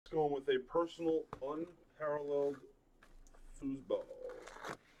Going with a personal unparalleled foosball.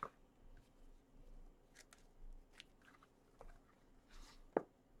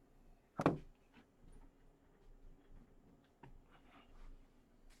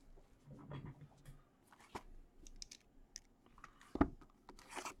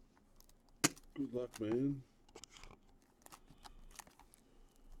 Good luck, man.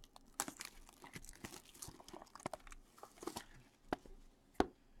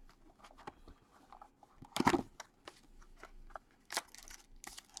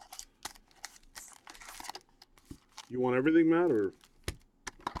 You want everything, Matt, or?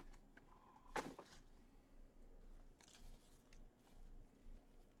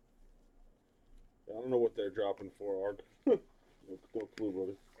 I don't know what they're dropping for, Art. No clue,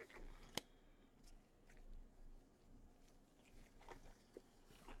 buddy.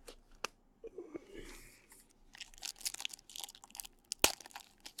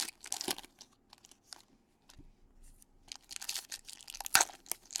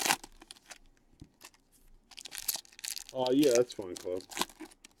 Yeah, that's fine, Club.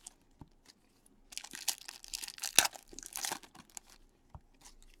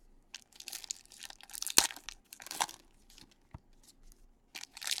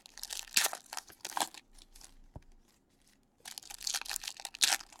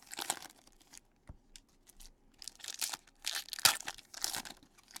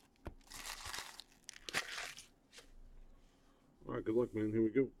 All right, good luck, man. Here we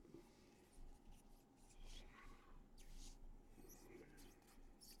go.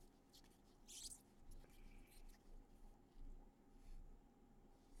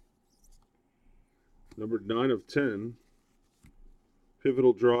 Number 9 of 10.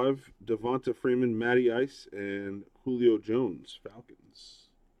 Pivotal Drive, Devonta Freeman, Matty Ice, and Julio Jones, Falcons.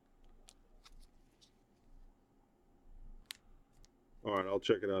 All right, I'll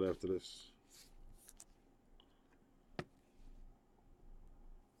check it out after this.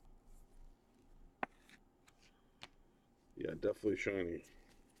 Yeah, definitely shiny.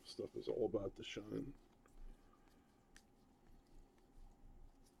 Stuff is all about the shine.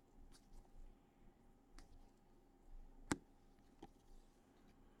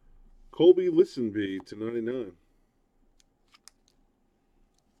 Colby Listenby to 99.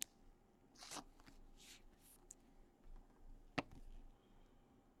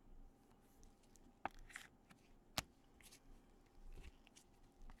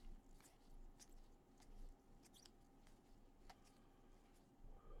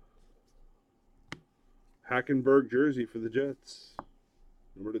 Hackenberg jersey for the Jets.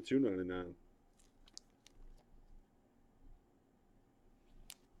 Number to 299.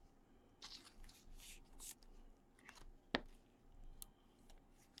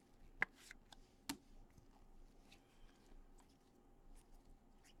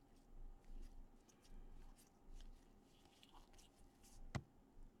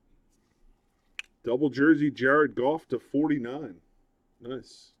 Double jersey Jared Goff to 49.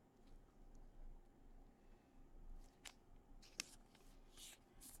 Nice.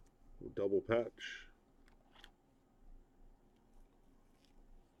 Double patch.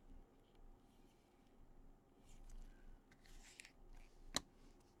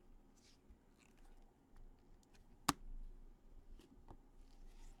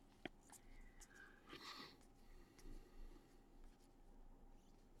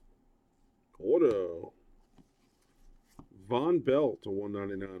 Auto. Von Bell to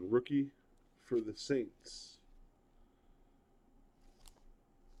 199. Rookie for the Saints.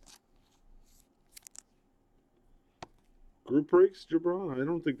 Group breaks, Jabron? I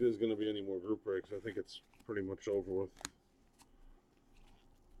don't think there's going to be any more group breaks. I think it's pretty much over with.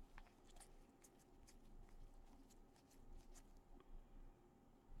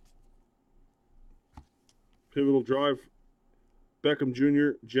 Pivotal Drive, Beckham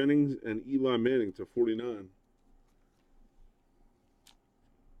Jr., Jennings, and Eli Manning to 49.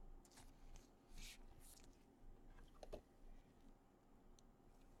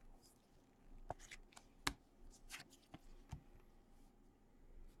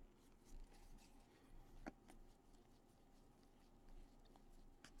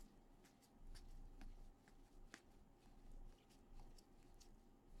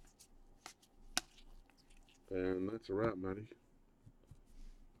 And that's a wrap, Matty.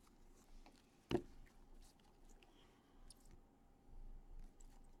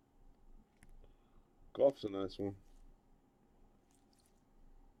 Golf's a nice one.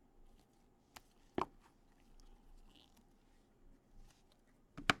 All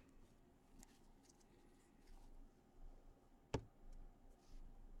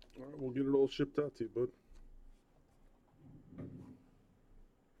right, we'll get it all shipped out to you, bud.